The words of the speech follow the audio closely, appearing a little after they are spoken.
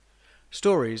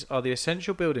Stories are the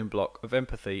essential building block of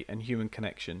empathy and human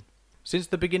connection. Since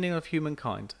the beginning of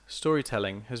humankind,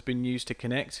 storytelling has been used to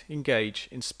connect, engage,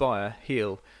 inspire,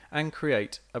 heal, and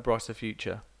create a brighter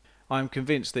future. I am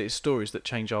convinced that it's stories that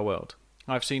change our world.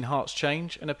 I've seen hearts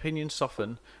change and opinions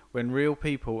soften when real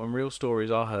people and real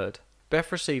stories are heard.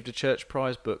 Beth received a church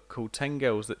prize book called 10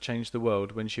 Girls That Changed the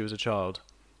World when she was a child,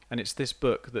 and it's this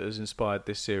book that has inspired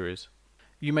this series.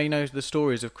 You may know the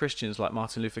stories of Christians like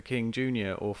Martin Luther King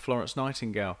Jr. or Florence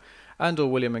Nightingale or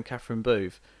William and Catherine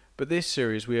Booth, but this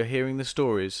series we are hearing the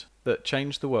stories that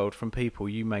changed the world from people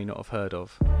you may not have heard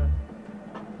of.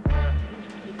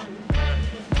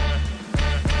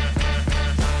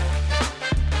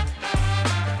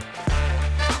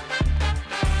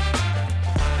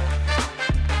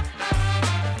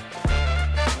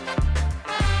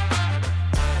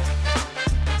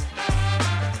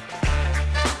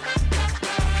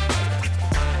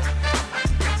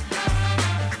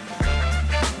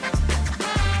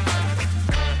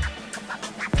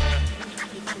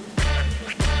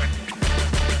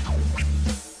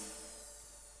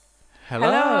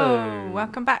 Hello,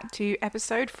 welcome back to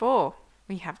episode 4.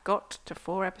 We have got to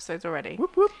 4 episodes already.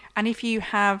 Whoop, whoop. And if you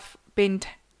have been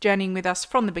journeying with us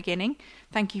from the beginning,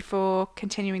 thank you for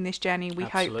continuing this journey. We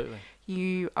hope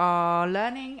you are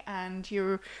learning and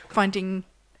you're finding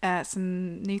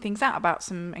some new things out about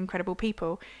some incredible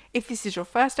people. If this is your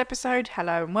first episode,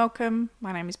 hello and welcome.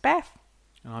 My name is Beth.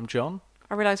 And I'm John.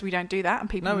 I realise we don't do that and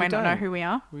people may not know who we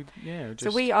are.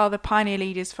 So we are the pioneer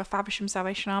leaders for Faversham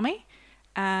Salvation Army.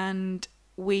 And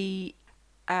we,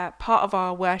 part of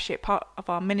our worship, part of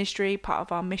our ministry, part of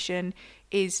our mission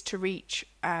is to reach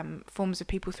forms of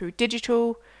people through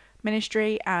digital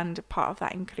ministry, and part of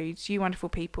that includes you wonderful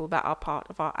people that are part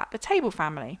of our At The Table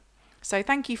family. So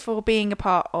thank you for being a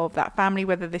part of that family,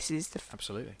 whether this is the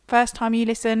first time you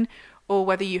listen, or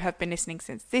whether you have been listening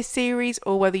since this series,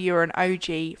 or whether you're an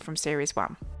OG from series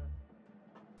 1.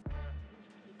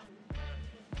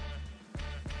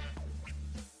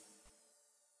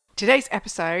 Today's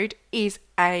episode is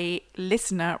a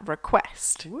listener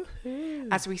request.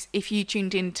 Woohoo. If you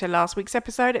tuned into last week's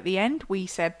episode, at the end, we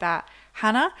said that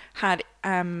Hannah had...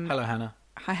 Hello, Hannah.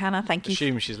 Hi, Hannah. Thank you.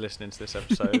 Assume she's listening to this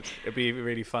episode. It'd be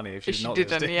really funny if she's not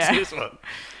listening to this one.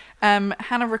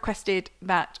 Hannah requested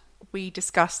that we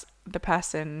discuss the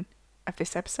person of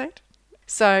this episode.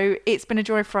 So it's been a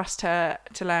joy for us to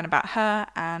learn about her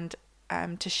and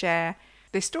to share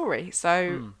this story.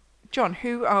 So... John,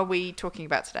 who are we talking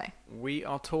about today? We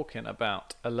are talking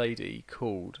about a lady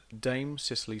called Dame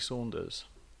Cicely Saunders.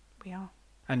 We are.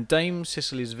 And Dame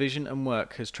Cicely's vision and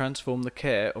work has transformed the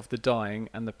care of the dying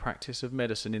and the practice of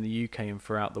medicine in the UK and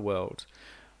throughout the world.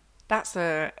 That's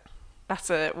a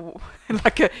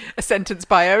like a sentence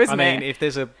bio, isn't it? I mean, if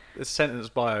there's a sentence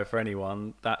bio for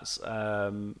anyone, that's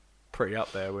pretty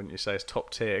up there, wouldn't you say? It's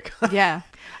top tier. Yeah.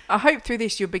 I hope through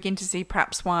this you'll begin to see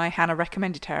perhaps why Hannah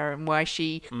recommended her and why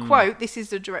she, quote, this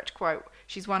is a direct quote,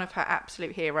 she's one of her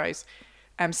absolute heroes,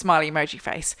 smiley emoji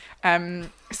face.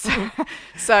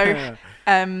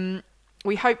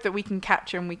 We hope that we can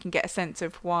capture and we can get a sense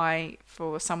of why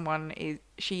for someone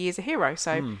she is a hero.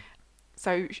 So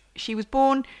she was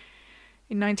born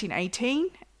in 1918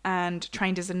 and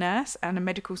trained as a nurse and a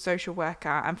medical social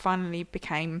worker and finally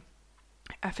became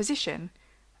a physician.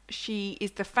 She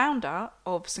is the founder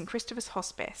of St Christopher's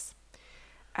Hospice,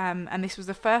 and this was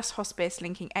the first hospice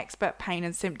linking expert pain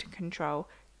and symptom control,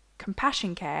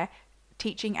 compassion care,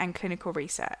 teaching and clinical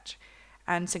research.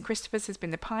 And St Christopher's has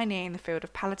been the pioneer in the field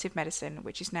of palliative medicine,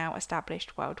 which is now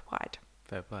established worldwide.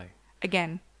 Fair play.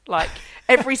 Again, like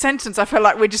every sentence I feel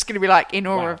like we're just going to be like in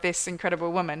awe of this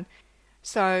incredible woman.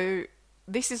 So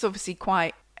this is obviously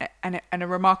quite a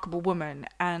remarkable woman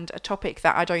and a topic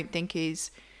that I don't think is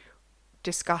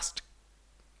discussed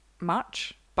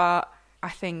much, but I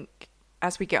think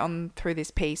as we get on through this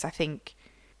piece, I think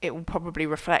it will probably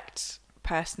reflect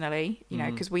personally, you know,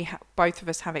 because both of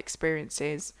us have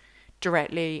experiences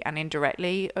directly and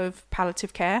indirectly of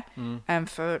palliative care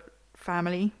for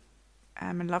family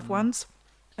and loved ones.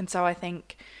 And so I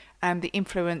think the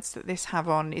influence that this have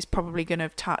on is probably going to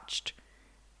have touched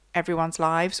everyone's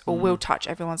lives or will touch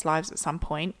everyone's lives at some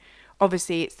point.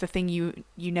 Obviously it's the thing you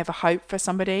never hope for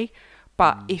somebody,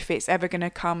 but if it's ever going to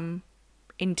come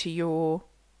into your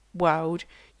world,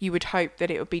 you would hope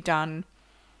that it would be done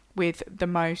with the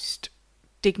most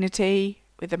dignity,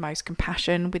 with the most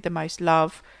compassion, with the most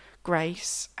love,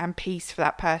 grace and peace for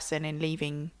that person in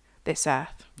leaving this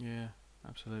earth. Yeah,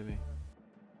 absolutely.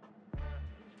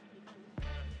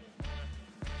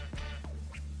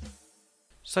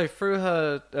 So through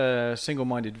her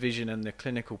single-minded vision and the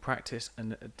clinical practice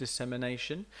and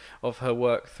dissemination of her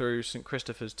work through St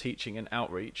Christopher's teaching and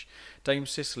outreach, Dame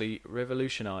Cicely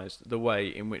revolutionised the way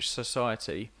in which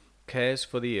society cares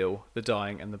for the ill, the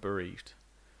dying and the bereaved.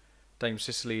 Dame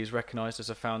Cicely is recognised as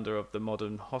a founder of the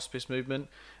modern hospice movement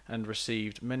and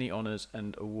received many honours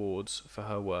and awards for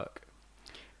her work.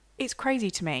 It's crazy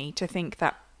to me to think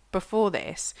that before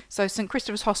this, so St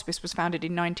Christopher's Hospice was founded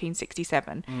in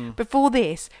 1967. Before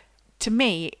this, to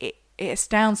me, it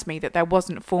astounds me that there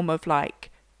wasn't a form of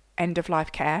like end of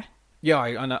life care. Yeah,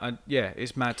 I yeah,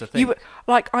 it's mad to think.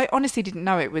 I honestly didn't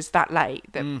know it was that late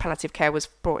that palliative care was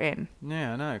brought in.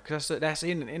 Yeah, I know, because that's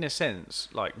in a sense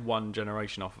like one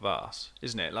generation off of us,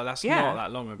 isn't it? Like that's not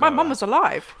that long ago. My mum was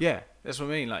alive. Yeah, that's what I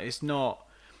mean. Like it's not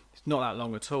that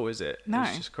long at all, is it? No,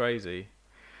 it's just crazy.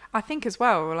 I think as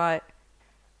well, like,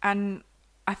 and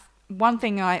one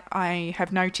thing I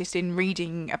have noticed in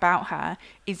reading about her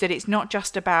is that it's not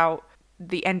just about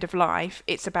the end of life;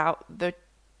 it's about the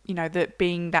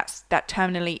being that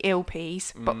terminally ill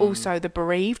piece, but also the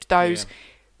bereaved, those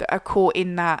that are caught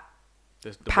in that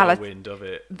the whirlwind of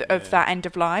it, of that end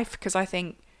of life. Because I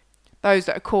think those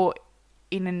that are caught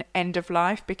in an end of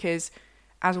life, because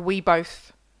as we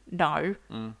both know,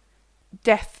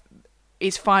 death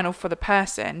is final for the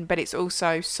person, but it's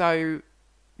also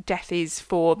death is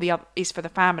for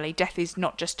the family. Death is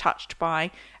not just touched by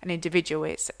an individual;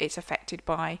 it's affected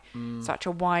by such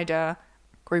a wider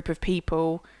group of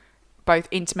people, both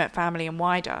intimate family and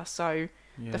wider. So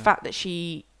the fact that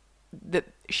she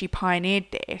pioneered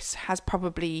this has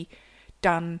probably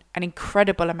done an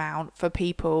incredible amount for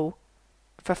people,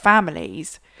 for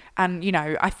families. And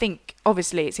I think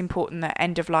obviously it's important that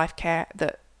end of life care,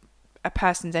 that a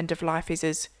person's end of life is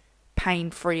as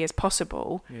pain free as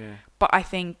possible. But I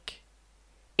think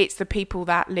it's the people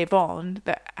that live on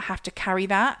that have to carry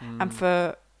that, and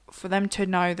for them to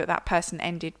know that person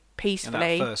ended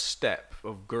peacefully. And that first step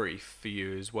of grief for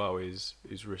you as well is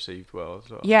received well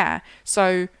as well. Yeah.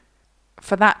 So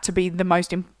for that to be the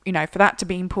most, for that to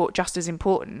be just as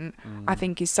important, I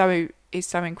think is so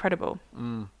incredible.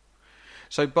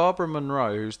 So Barbara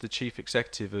Monroe, who's the chief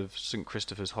executive of St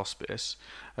Christopher's Hospice,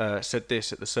 said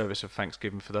this at the service of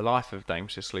Thanksgiving for the life of Dame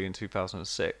Cicely in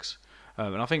 2006.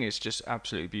 And I think it's just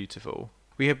absolutely beautiful.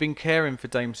 We have been caring for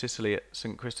Dame Cicely at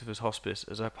St Christopher's Hospice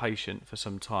as a patient for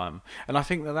some time. And I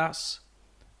think that's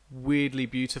weirdly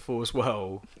beautiful as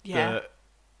well. Yeah. That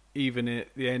even at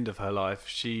the end of her life,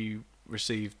 she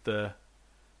received the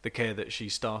care that she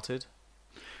started.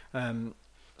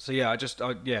 So I just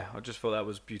thought that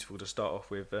was beautiful to start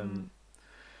off with. And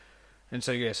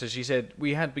so she said,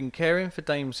 we had been caring for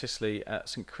Dame Cicely at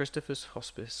St Christopher's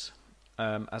Hospice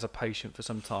as a patient for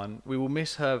some time. We will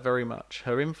miss her very much.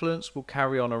 Her influence will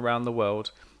carry on around the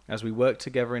world as we work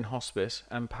together in hospice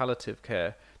and palliative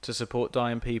care to support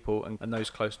dying people and those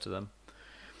close to them.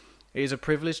 It is a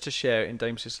privilege to share in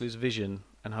Dame Cicely's vision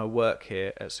and her work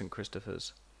here at St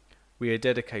Christopher's. We are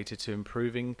dedicated to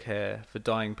improving care for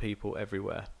dying people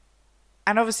everywhere.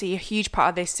 And obviously a huge part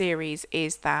of this series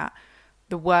is that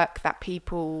the work that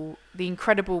the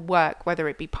incredible work, whether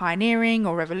it be pioneering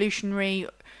or revolutionary,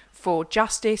 for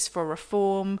justice, for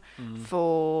reform,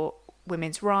 for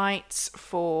women's rights,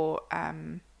 for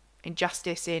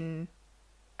injustice in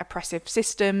oppressive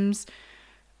systems,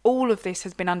 all of this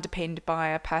has been underpinned by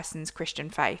a person's Christian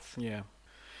faith. Yeah.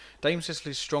 Dame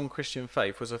Cicely's strong Christian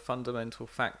faith was a fundamental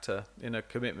factor in her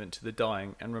commitment to the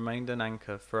dying and remained an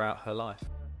anchor throughout her life.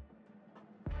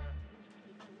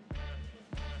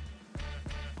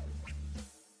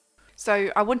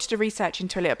 So I wanted to research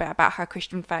into a little bit about her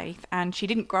Christian faith, and she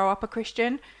didn't grow up a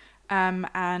Christian. And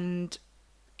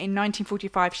in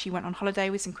 1945, she went on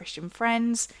holiday with some Christian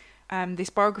friends.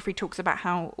 This biography talks about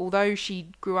how, although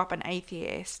she grew up an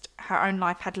atheist, her own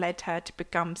life had led her to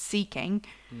become seeking.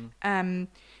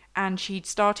 And she'd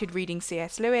started reading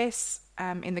C.S. Lewis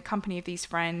in the company of these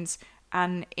friends.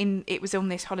 And it was on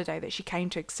this holiday that she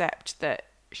came to accept that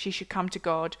she should come to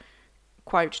God,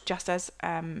 quote, just as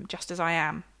I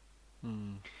am.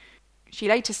 She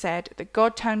later said that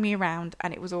God turned me around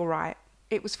and it was all right.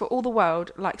 It was for all the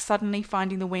world like suddenly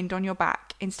finding the wind on your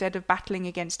back instead of battling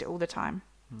against it all the time.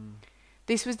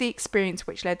 This was the experience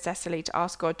which led Cicely to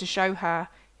ask God to show her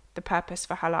the purpose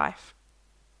for her life.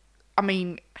 I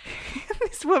mean,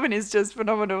 this woman is just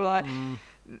phenomenal. Like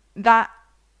that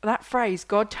phrase,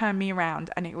 God turned me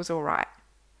around and it was all right.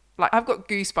 Like, I've got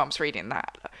goosebumps reading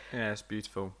that. Yeah, it's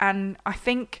beautiful. And I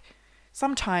think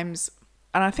sometimes,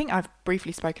 and I think I've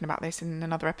briefly spoken about this in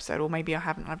another episode, or maybe I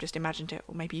haven't, I've just imagined it,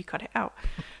 or maybe you cut it out.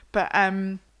 But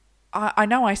I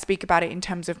know I speak about it in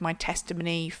terms of my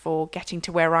testimony for getting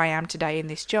to where I am today in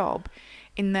this job,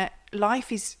 in that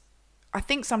life is, I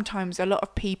think sometimes a lot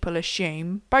of people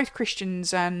assume, both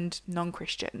Christians and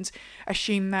non-Christians,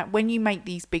 assume that when you make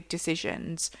these big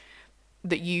decisions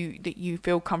that you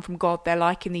feel come from God, they're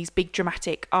like in these big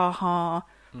dramatic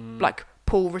like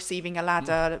Paul receiving a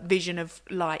ladder, vision of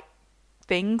light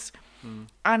things.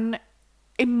 And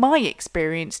in my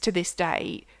experience to this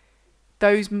day,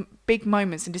 those big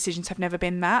moments and decisions have never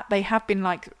been that. They have been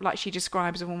like she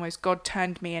describes, of almost God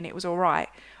turned me and it was all right.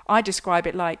 I describe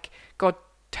it like God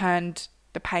turned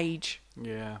the page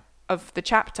of the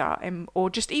chapter, or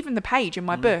just even the page in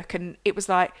my book, and it was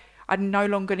like I no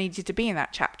longer needed to be in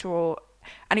that chapter,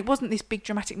 and it wasn't this big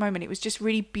dramatic moment. It was just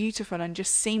really beautiful and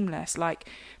just seamless. Like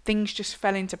things just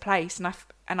fell into place,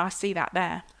 and I see that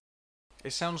there.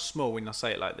 It sounds small when I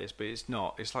say it like this, but it's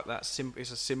not. It's like that.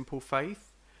 It's a simple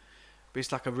faith, but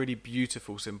it's like a really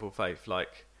beautiful simple faith.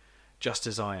 Like, just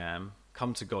as I am,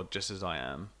 come to God just as I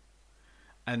am,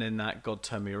 and then that God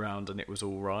turned me around and it was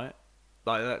all right.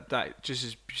 Like that just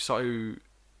is so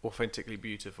authentically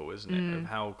beautiful, isn't it? Of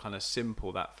how kind of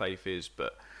simple that faith is.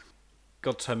 But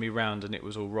God turned me around and it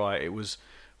was all right. It was,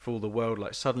 for all the world,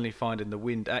 like suddenly finding the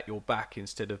wind at your back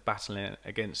instead of battling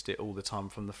against it all the time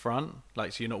from the front.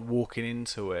 Like, so you're not walking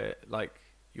into it. Like,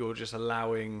 you're just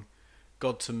allowing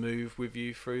God to move with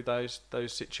you through those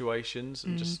situations,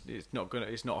 and just it's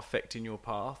not affecting your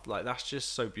path. Like, that's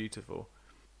just so beautiful.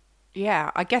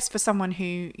 Yeah, I guess for someone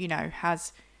who,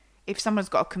 has, if someone's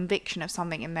got a conviction of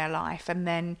something in their life, and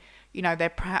then, they're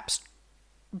perhaps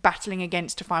battling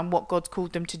against to find what God's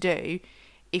called them to do,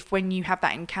 if when you have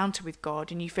that encounter with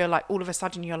God and you feel like all of a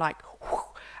sudden you're like, whoo,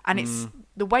 and it's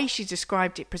the way she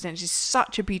described it presents is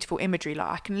such a beautiful imagery. Like,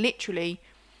 I can literally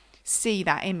see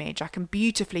that image. I can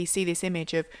beautifully see this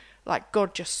image of like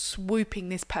God just swooping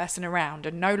this person around,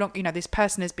 and no longer, this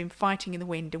person has been fighting in the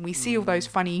wind, and we see all those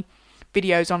funny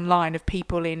videos online of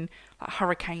people in like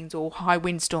hurricanes or high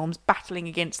windstorms battling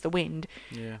against the wind,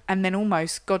 and then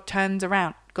almost God turns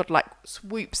around, God like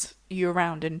swoops you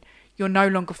around, and you're no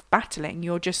longer battling,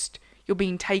 you're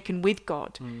being taken with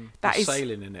God. That is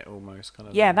sailing in it almost, kind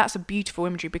of thing. That's a beautiful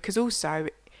imagery, because also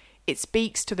it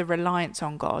speaks to the reliance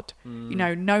on God.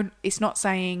 No, it's not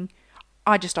saying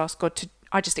I just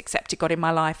accepted God in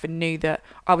my life and knew that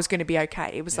I was going to be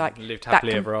okay. It was like lived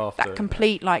happily ever after. That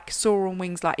complete like soar on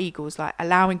wings like eagles, like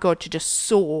allowing God to just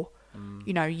soar,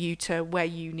 you to where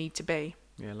you need to be.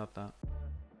 Yeah, I love that.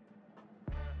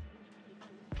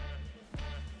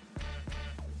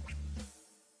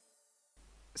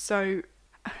 So,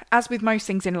 as with most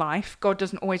things in life, God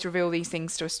doesn't always reveal these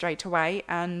things to us straight away,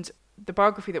 and the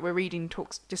biography that we're reading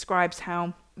describes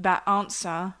how that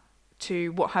answer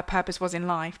to what her purpose was in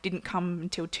life didn't come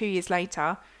until 2 years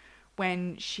later,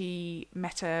 when she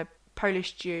met a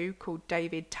Polish Jew called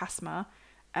David Tasma,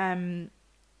 and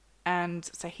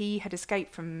so he had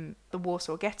escaped from the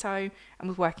Warsaw Ghetto and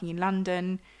was working in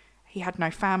London. He had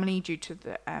no family due to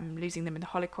the losing them in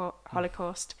the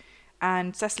Holocaust,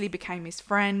 and Cecily became his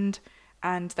friend,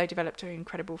 and they developed an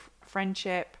incredible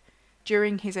friendship.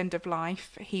 During his end of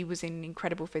life, he was in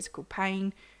incredible physical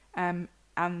pain,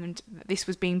 and this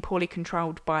was being poorly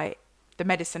controlled by the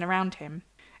medicine around him.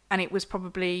 And it was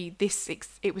probably this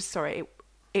experience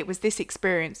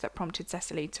that prompted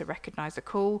Cecily to recognise the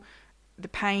call. The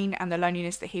pain and the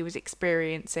loneliness that he was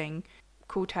experiencing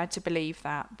called her to believe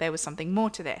that there was something more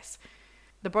to this.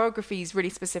 The biography is really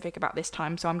specific about this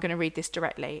time, so I'm going to read this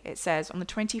directly. It says, on the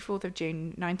 24th of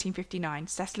June 1959,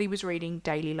 Cecily was reading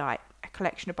Daily Light, a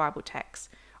collection of Bible texts.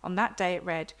 On that day it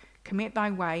read, "Commit thy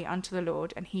way unto the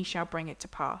Lord, and he shall bring it to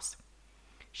pass."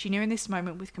 She knew in this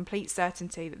moment with complete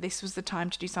certainty that this was the time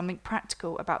to do something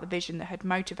practical about the vision that had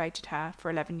motivated her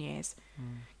for 11 years.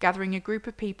 Gathering a group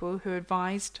of people who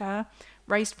advised her,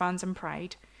 raised funds and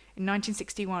prayed, in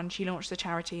 1961 she launched the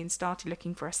charity and started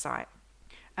looking for a site.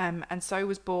 And so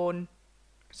was born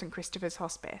St. Christopher's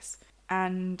Hospice.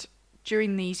 And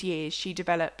during these years she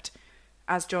developed,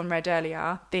 as John read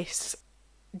earlier, this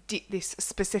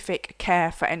specific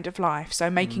care for end of life. So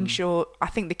making sure, I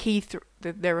think the key,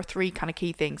 there are three kind of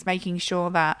key things: making sure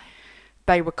that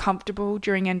they were comfortable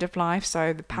during end of life,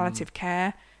 so the palliative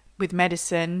care with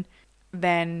medicine,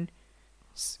 then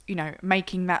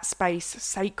making that space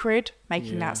sacred,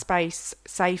 making that space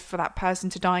safe for that person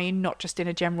to die in, not just in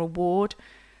a general ward,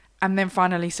 and then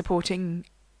finally supporting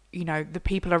the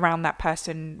people around that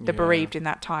person, the bereaved in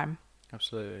that time.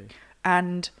 Absolutely.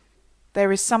 And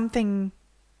there is something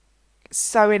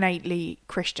so innately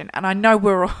Christian, and I know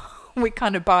we're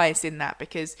kind of biased in that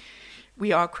because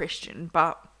we are Christian,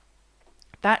 but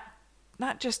that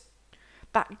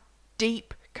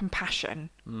deep compassion,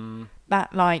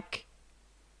 that like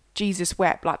Jesus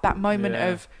wept, like that moment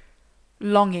of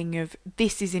longing of,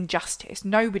 this is injustice.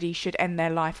 Nobody should end their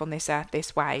life on this earth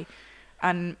this way.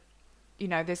 And, you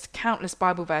know, there's countless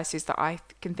Bible verses that I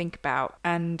can think about,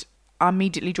 and I'm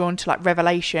immediately drawn to like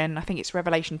Revelation. I think it's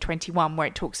Revelation 21, where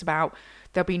it talks about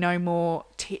there'll be no more,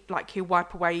 like he'll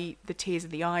wipe away the tears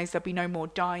of the eyes. There'll be no more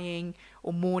dying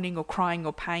or mourning or crying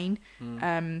or pain.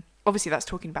 Obviously that's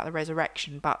talking about the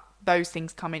resurrection, but those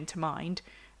things come into mind.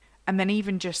 And then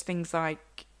even just things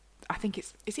like, I think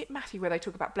is it Matthew where they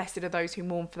talk about blessed are those who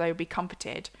mourn for they will be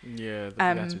comforted. Yeah, the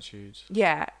Beatitudes.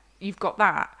 Yeah, you've got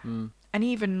that. And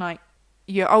even like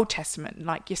your Old Testament,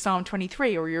 like your Psalm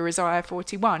 23 or your Isaiah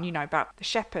 41, you know, about the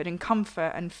shepherd and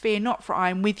comfort and fear not, for I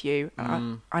am with you.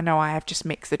 I know I have just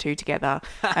mixed the two together,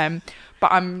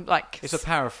 but I'm like... It's a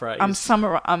paraphrase. I'm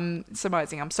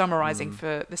summarising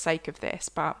for the sake of this,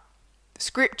 but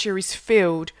Scripture is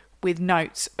filled with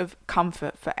notes of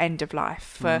comfort for end of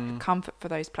life, for comfort for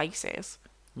those places.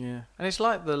 Yeah, and it's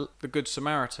like the Good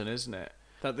Samaritan, isn't it?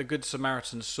 That the Good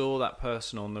Samaritan saw that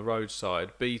person on the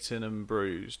roadside, beaten and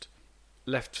bruised,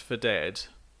 left for dead,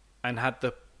 and had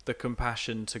the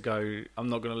compassion to go, I'm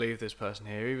not going to leave this person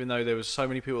here, even though there was so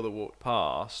many people that walked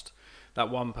past. That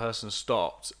one person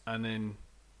stopped and then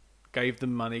gave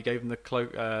them money, gave them the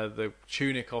cloak, the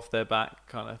tunic off their back,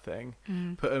 kind of thing.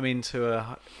 Put them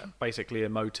into basically a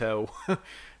motel,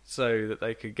 so that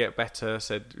they could get better.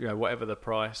 Said, you know, whatever the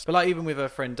price. But like even with her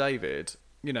friend David,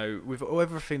 you know, with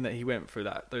everything that he went through,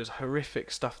 those horrific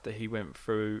stuff that he went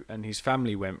through and his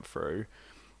family went through,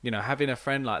 you know, having a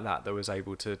friend like that was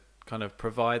able to kind of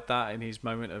provide that in his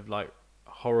moment of like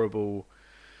horrible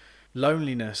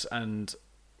loneliness and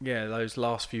those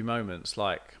last few moments,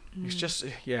 like it's just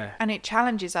and it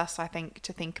challenges us, I think,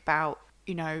 to think about,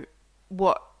 you know,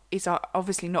 what is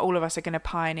obviously not all of us are going to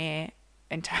pioneer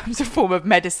in terms of form of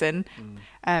medicine.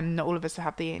 Not all of us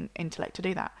have the intellect to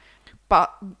do that,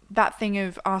 but that thing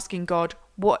of asking God,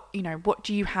 what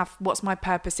do you have, what's my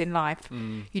purpose in life?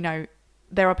 You know,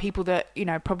 there are people that, you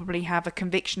know, probably have a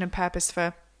conviction and purpose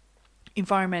for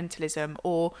environmentalism,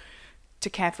 or to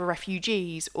care for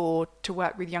refugees, or to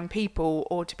work with young people,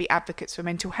 or to be advocates for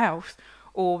mental health,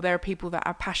 or there are people that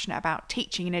are passionate about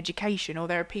teaching and education, or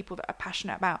there are people that are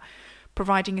passionate about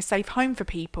providing a safe home for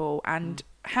people and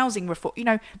housing reform. You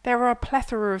know, there are a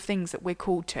plethora of things that we're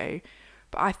called to,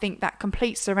 but I think that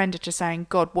complete surrender to saying,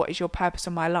 God, what is your purpose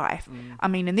in my life? I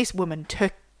mean, and this woman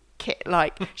took it,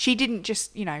 like, she didn't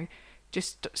just, you know,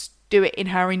 just do it in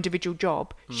her individual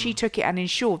job. She took it and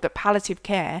ensured that palliative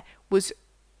care was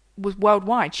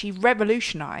worldwide. She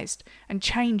revolutionised and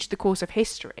changed the course of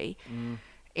history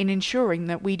in ensuring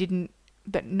that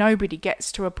that nobody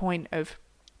gets to a point of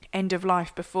end of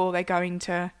life before they're going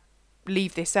to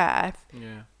leave this earth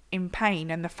in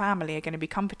pain, and the family are going to be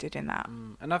comforted in that.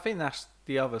 And I think that's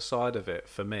the other side of it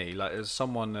for me. Like, as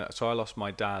someone, so I lost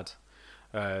my dad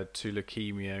to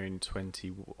leukemia in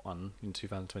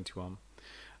 2021,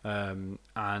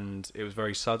 and it was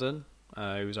very sudden.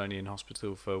 He was only in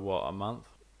hospital for a month.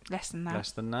 Less than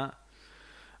that.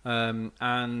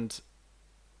 And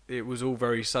it was all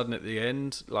very sudden at the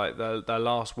end. Like the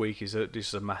last week is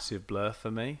a massive blur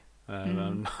for me.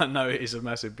 I know it is a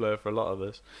massive blur for a lot of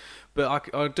us,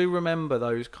 but I do remember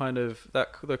those kind of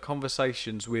the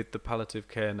conversations with the palliative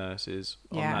care nurses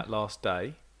on that last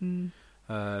day. You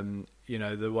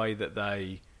know, the way that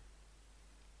they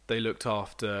looked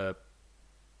after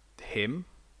him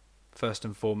first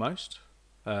and foremost.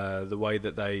 The way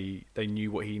that they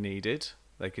knew what he needed.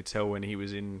 They could tell when he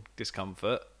was in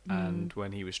discomfort and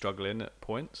when he was struggling at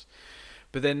points.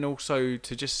 But then also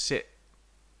to just sit,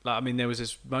 like, I mean, there was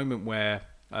this moment where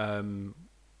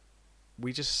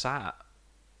we just sat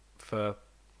for,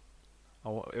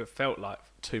 it felt like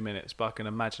 2 minutes, but I can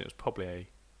imagine it was probably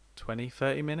 20,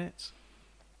 30 minutes,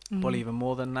 probably even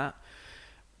more than that,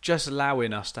 just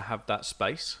allowing us to have that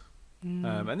space.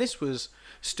 And this was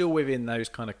still within those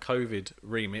kind of COVID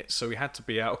remits, so we had to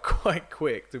be out quite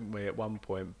quick, didn't we, at one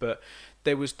point? But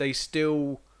they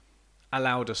still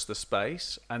allowed us the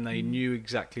space, and they knew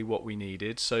exactly what we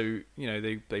needed. So, you know,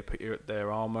 they put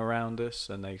their arm around us,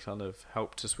 and they kind of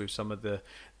helped us with some of the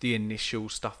initial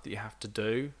stuff that you have to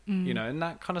do, you know, and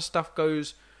that kind of stuff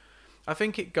goes, I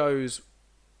think it goes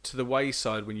to the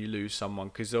wayside when you lose someone,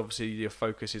 because obviously your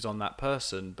focus is on that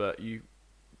person, but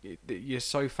you're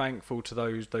so thankful to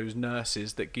those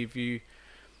nurses that give you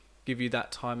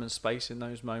that time and space in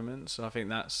those moments. And I think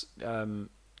that's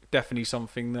definitely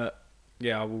something that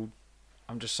I'm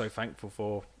just so thankful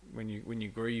for when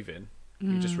you're grieving.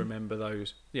 You just remember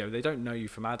those. You know, they don't know you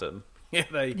from Adam.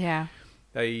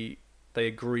 They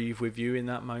grieve with you in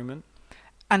that moment.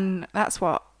 And that's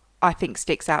what I think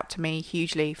sticks out to me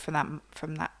hugely from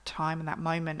that time and that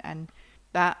moment, and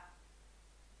that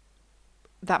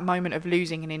that moment of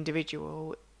losing an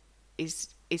individual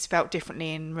is felt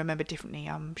differently and remembered differently,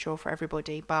 I'm sure, for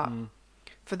everybody. But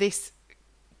for this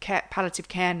palliative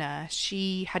care nurse,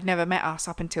 she had never met us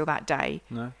up until that day.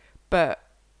 No. But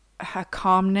her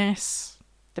calmness,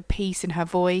 the peace in her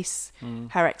voice,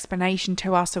 her explanation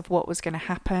to us of what was going to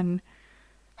happen,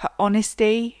 her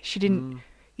honesty, she didn't,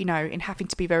 you know, in having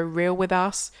to be very real with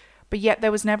us, but yet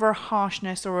there was never a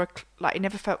harshness or like, it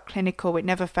never felt clinical, it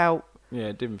never felt... Yeah,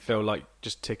 it didn't feel like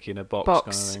just ticking a box kind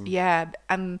of thing. Yeah,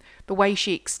 and the way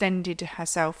she extended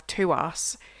herself to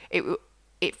us,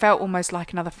 it felt almost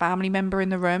like another family member in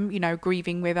the room, you know,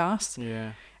 grieving with us.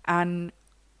 Yeah. And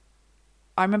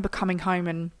I remember coming home,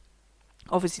 and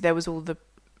obviously there was all the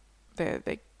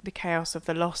chaos of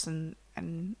the loss and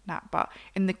that, but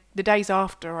in the days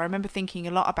after, I remember thinking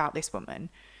a lot about this woman,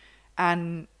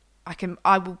 and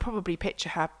I will probably picture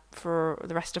her for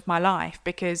the rest of my life,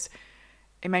 because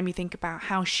it made me think about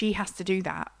how she has to do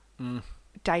that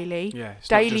daily. Yeah, it's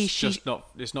daily.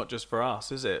 It's not just for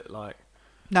us, is it? Like,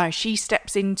 no, she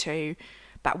steps into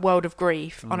that world of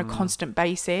grief on a constant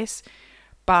basis.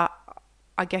 But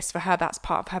I guess for her, that's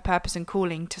part of her purpose and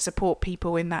calling, to support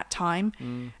people in that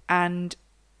time and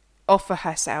offer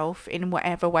herself in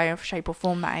whatever way, or shape or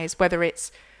form that is, whether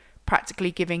it's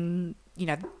practically giving, you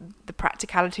know, the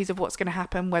practicalities of what's going to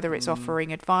happen, whether it's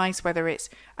offering advice, whether it's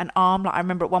an arm. Like, I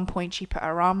remember at one point she put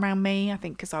her arm around me, I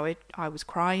think because I was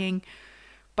crying.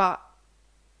 But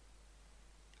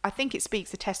I think it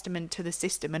speaks a testament to the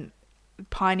system and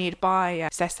pioneered by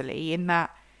Cecily, in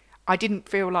that I didn't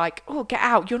feel like, oh, get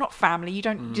out, you're not family, you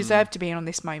don't deserve to be in on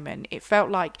this moment. It felt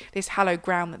like this hallowed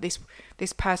ground that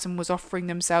this person was offering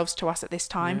themselves to us at this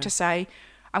time, to say,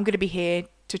 I'm going to be here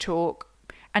to talk.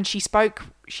 And she spoke,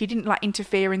 she didn't like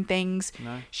interfere in things.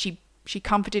 No. She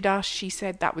comforted us. She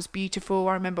said that was beautiful.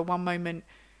 I remember one moment,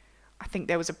 I think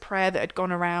there was a prayer that had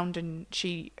gone around, and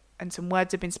some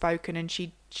words had been spoken, and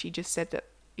she just said that,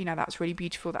 you know, that's really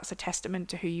beautiful. That's a testament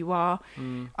to who you are.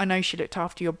 I know she looked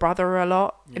after your brother a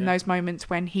lot in those moments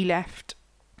when he left.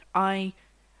 I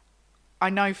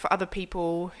know for other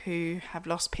people who have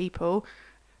lost people,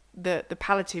 the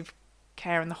palliative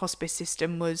care and the hospice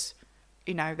system was,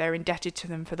 you know, they're indebted to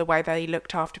them for the way they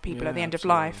looked after people at the end of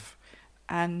life.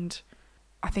 And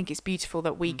I think it's beautiful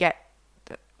that we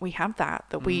have that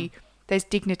there's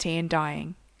dignity in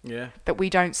dying. Yeah. That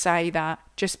we don't say that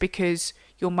just because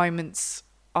your moments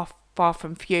are far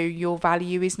from few, your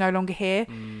value is no longer here.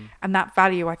 And that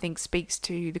value, I think, speaks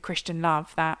to the Christian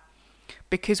love, that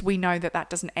because we know that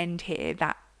doesn't end here,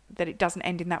 that it doesn't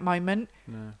end in that moment.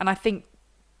 No. And I think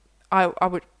I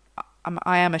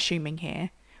am assuming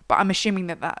here, but I'm assuming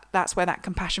that's where that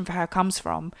compassion for her comes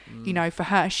from. You know, for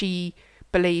her, she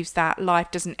believes that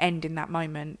life doesn't end in that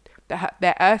moment, that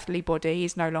their earthly body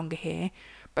is no longer here,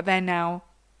 but they're now,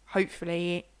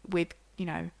 hopefully, with, you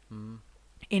know,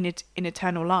 in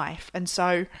eternal life. And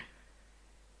so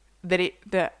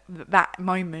that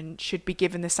moment should be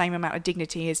given the same amount of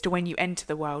dignity as to when you enter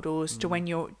the world, or as to when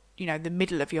you're, you know, the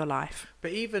middle of your life.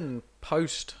 But even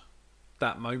post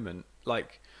that moment,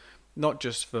 like, not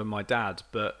just for my dad,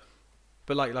 but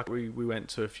like we went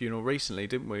to a funeral recently,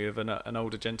 didn't we, of an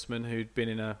older gentleman who'd been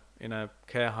in a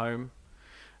care home,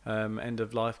 end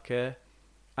of life care,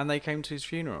 and they came to his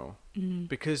funeral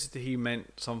because he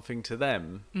meant something to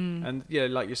them. And yeah,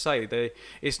 like you say,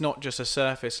 it's not just a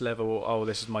surface level, oh,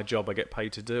 this is my job, I get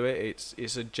paid to do it.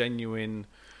 It's a genuine,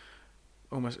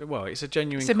 it's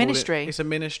a ministry. It's a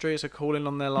ministry, it's a calling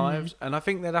on their lives. And I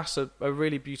think that's a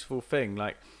really beautiful thing.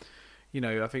 Like, you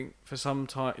know, I think for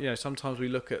sometimes we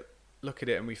look at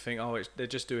it and we think, oh, they're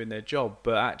just doing their job,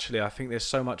 but actually I think there's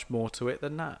so much more to it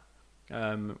than that.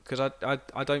 Because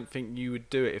I don't think you would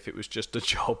do it if it was just a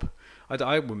job.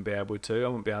 I wouldn't be able to. I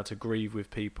wouldn't be able to grieve with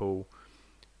people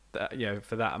that, you know,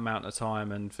 for that amount of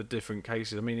time and for different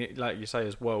cases. I mean, like you say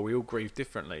as well, we all grieve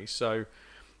differently. So,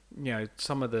 you know,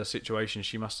 some of the situations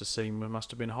she must have seen must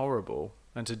have been horrible,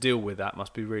 and to deal with that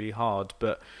must be really hard.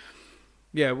 But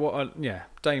yeah,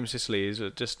 Dame Cicely is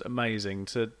just amazing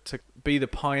to be the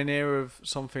pioneer of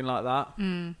something like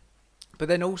that. But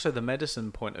then also the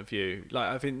medicine point of view, like,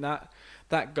 I think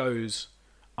that goes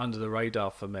under the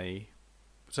radar for me.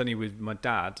 Certainly with my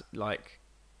dad, like,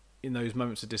 in those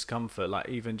moments of discomfort, like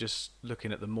even just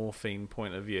looking at the morphine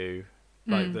point of view,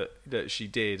 like that she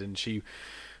did, and she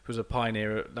was a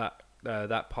pioneer at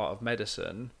that part of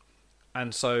medicine,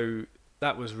 and so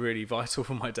that was really vital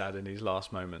for my dad in his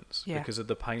last moments because of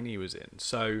the pain he was in.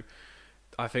 So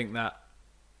I think that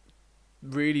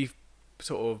really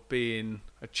sort of being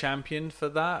a champion for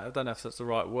that, I don't know if that's the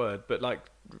right word, but like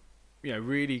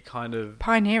really kind of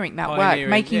pioneering that work,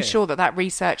 making yeah. sure that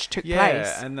research took place.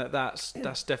 Yeah, and that's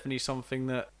definitely something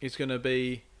that is going to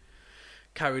be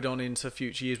carried on into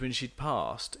future years when she'd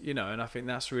passed, and I think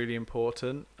that's really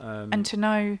important. And to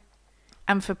know,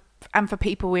 and for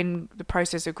people in the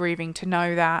process of grieving to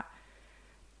know that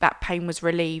pain was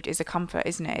relieved is a comfort,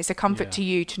 isn't it? It's a comfort to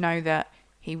you to know that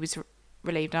he was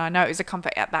relieved. And I know it was a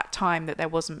comfort at that time that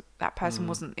that person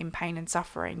wasn't in pain and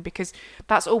suffering, because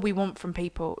that's all we want from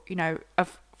people,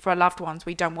 for our loved ones.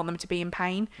 We don't want them to be in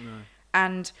pain. No.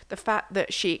 And the fact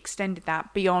that she extended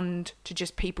that beyond to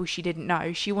just people she didn't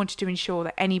know, she wanted to ensure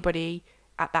that anybody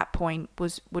at that point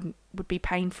would be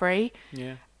pain-free.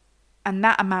 Yeah. And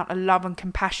that amount of love and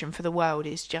compassion for the world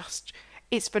is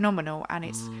it's phenomenal.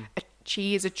 And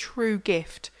she is a true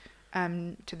gift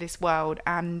to this world.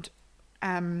 And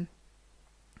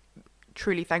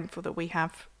truly thankful that we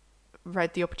have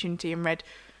read the opportunity and read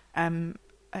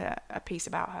a piece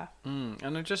about her.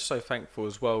 And I'm just so thankful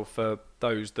as well for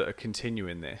those that are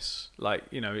continuing this.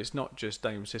 It's not just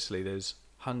Dame Cicely. There's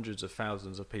hundreds of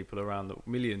thousands of people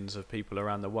millions of people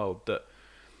around the world that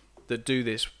do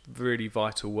this really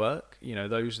vital work.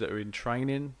 Those that are in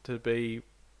training to be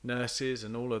nurses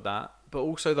and all of that, but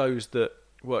also those that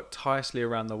work tirelessly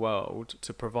around the world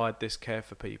to provide this care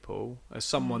for people. As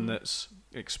someone that's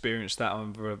experienced that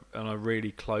on a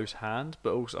really close hand,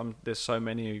 but also there's so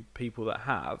many people that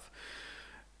have.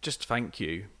 Just thank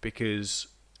you, because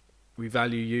we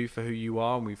value you for who you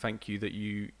are, and we thank you that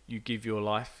you give your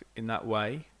life in that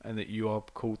way and that you are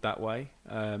called that way.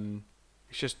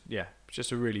 It's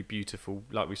just a really beautiful,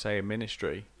 like we say, a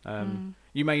ministry.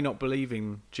 You may not believe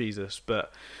in Jesus,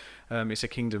 but it's a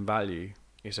kingdom value.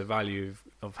 It's a value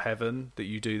of heaven that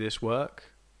you do this work,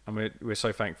 and we're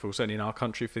so thankful, certainly in our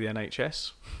country, for the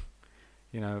NHS,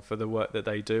 for the work that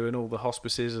they do, and all the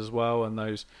hospices as well, and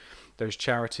those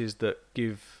charities that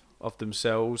give of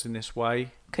themselves in this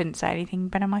way. Couldn't say anything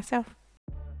better myself.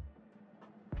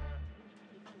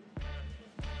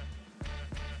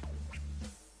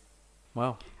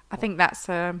 Wow. I think that's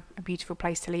a beautiful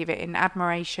place to leave it, in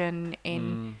admiration,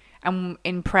 and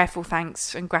in prayerful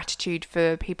thanks and gratitude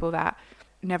for people that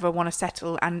never want to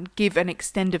settle and give and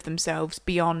extend of themselves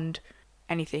beyond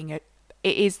anything. It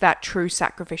is that true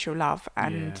sacrificial love,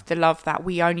 and the love that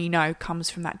we only know comes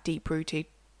from that deep-rooted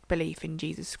belief in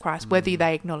Jesus Christ, whether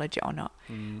they acknowledge it or not.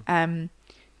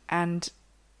 And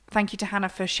thank you to Hannah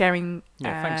for sharing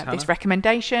this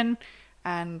recommendation.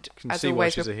 And can as see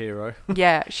always, why she's a hero.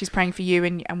 She's praying for you,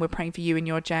 and we're praying for you in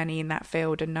your journey in that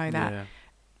field, and know that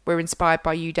we're inspired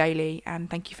by you daily. And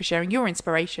thank you for sharing your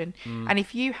inspiration. And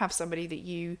if you have somebody that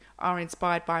you are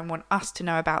inspired by and want us to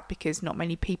know about, because not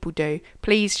many people do,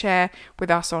 please share with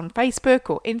us on Facebook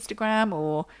or Instagram,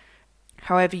 or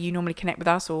however you normally connect with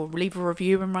us, or leave a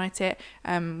review and write it.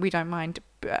 We don't mind.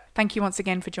 But thank you once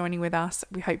again for joining with us.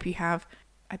 We hope you have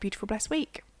a beautiful, blessed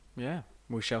week. Yeah,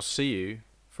 we shall see you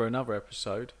for another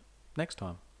episode next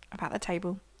time. About the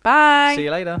Table. Bye. See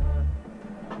you later.